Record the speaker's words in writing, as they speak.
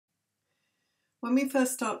When we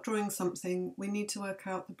first start drawing something, we need to work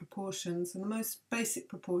out the proportions, and the most basic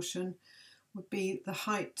proportion would be the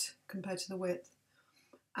height compared to the width.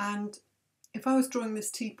 And if I was drawing this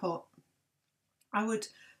teapot, I would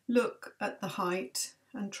look at the height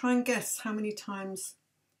and try and guess how many times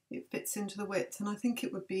it fits into the width, and I think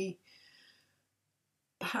it would be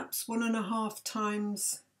perhaps 1.5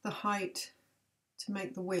 times the height to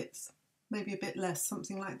make the width, maybe a bit less,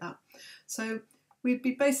 something like that. So we'd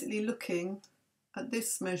be basically looking at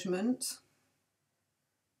this measurement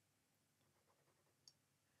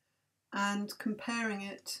and comparing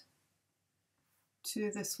it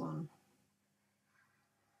to this one.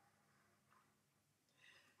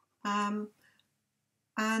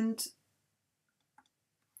 And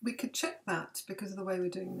we could check that because of the way we're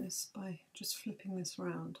doing this by just flipping this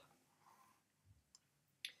around.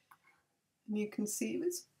 And you can see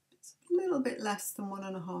it's a little bit less than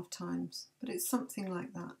 1.5 times, but it's something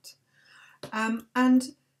like that.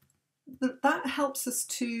 And that helps us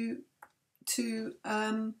to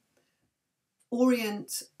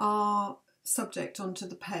orient our subject onto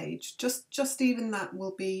the page. Just even that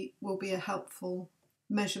will be a helpful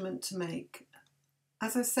measurement to make.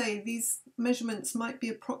 As I say, these measurements might be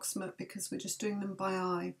approximate because we're just doing them by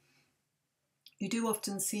eye. You do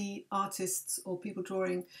often see artists or people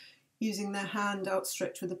drawing using their hand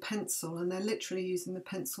outstretched with a pencil, and they're literally using the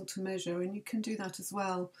pencil to measure, and you can do that as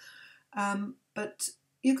well. But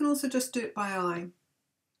you can also just do it by eye.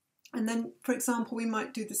 And then, for example, we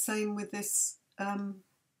might do the same with this, the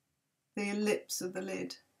ellipse of the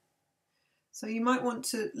lid. So you might want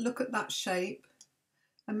to look at that shape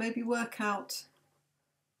and maybe work out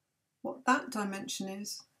what that dimension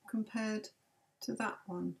is compared to that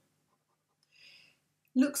one.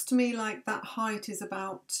 Looks to me like that height is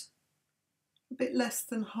about a bit less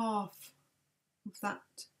than half of that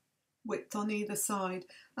width on either side,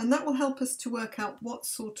 and that will help us to work out what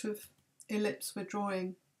sort of ellipse we're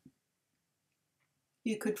drawing.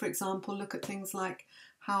 You could, for example, look at things like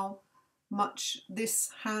how much this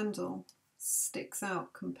handle sticks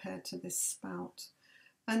out compared to this spout.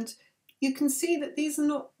 And you can see that these are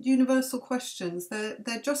not universal questions.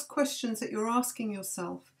 They're just questions that you're asking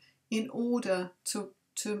yourself in order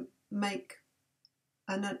to make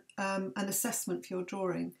an assessment for your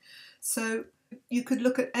drawing. So you could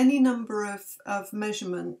look at any number of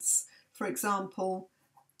measurements. For example,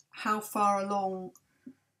 how far along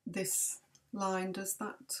this line does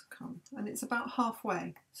that come? And it's about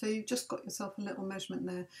halfway. So you've just got yourself a little measurement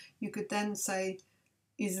there. You could then say,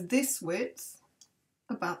 is this width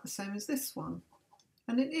about the same as this one?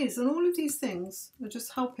 And it is. And all of these things are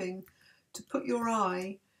just helping to put your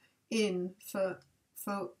eye in for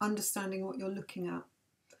understanding what you're looking at.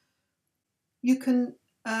 You can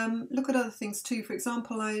look at other things too. For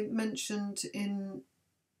example, I mentioned in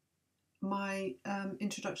my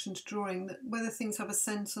introduction to drawing that whether things have a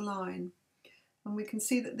centre line. And we can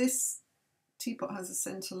see that this teapot has a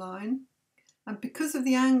centre line. And because of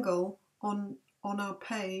the angle on our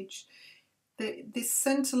page, this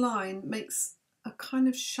centre line makes a kind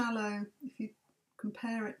of shallow, if you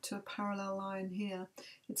compare it to a parallel line here,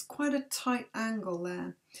 it's quite a tight angle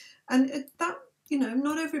there. And that, you know,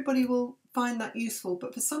 not everybody will find that useful,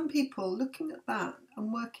 but for some people, looking at that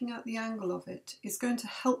and working out the angle of it is going to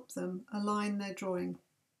help them align their drawing.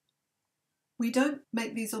 We don't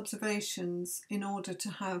make these observations in order to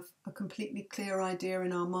have a completely clear idea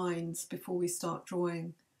in our minds before we start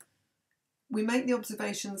drawing. We make the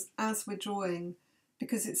observations as we're drawing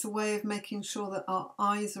because it's a way of making sure that our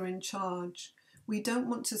eyes are in charge. We don't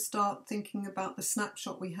want to start thinking about the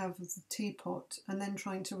snapshot we have of the teapot and then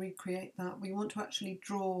trying to recreate that. We want to actually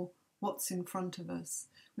draw what's in front of us.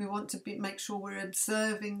 We want to make sure we're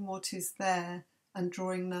observing what is there and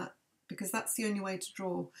drawing that, because that's the only way to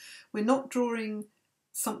draw. We're not drawing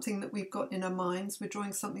something that we've got in our minds, we're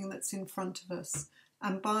drawing something that's in front of us.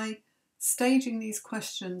 And by staging these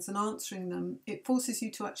questions and answering them, it forces you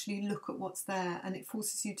to actually look at what's there, and it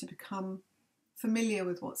forces you to become familiar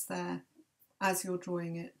with what's there as you're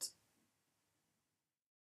drawing it.